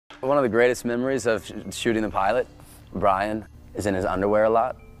One of the greatest memories of shooting the pilot, Brian, is in his underwear a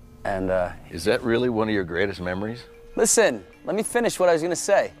lot. And is that really one of your greatest memories? Listen, let me finish what I was gonna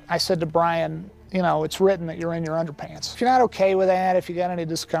say. I said to Brian, you know, it's written that you're in your underpants. If you're not okay with that, if you got any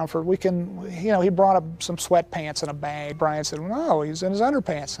discomfort, we can, you know, he brought up some sweatpants in a bag. Brian said, no, he's in his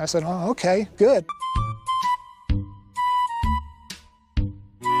underpants. I said, oh, okay, good.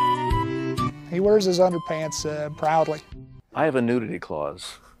 He wears his underpants proudly. I have a nudity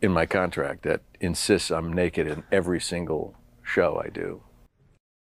clause in my contract that insists I'm naked in every single show I do.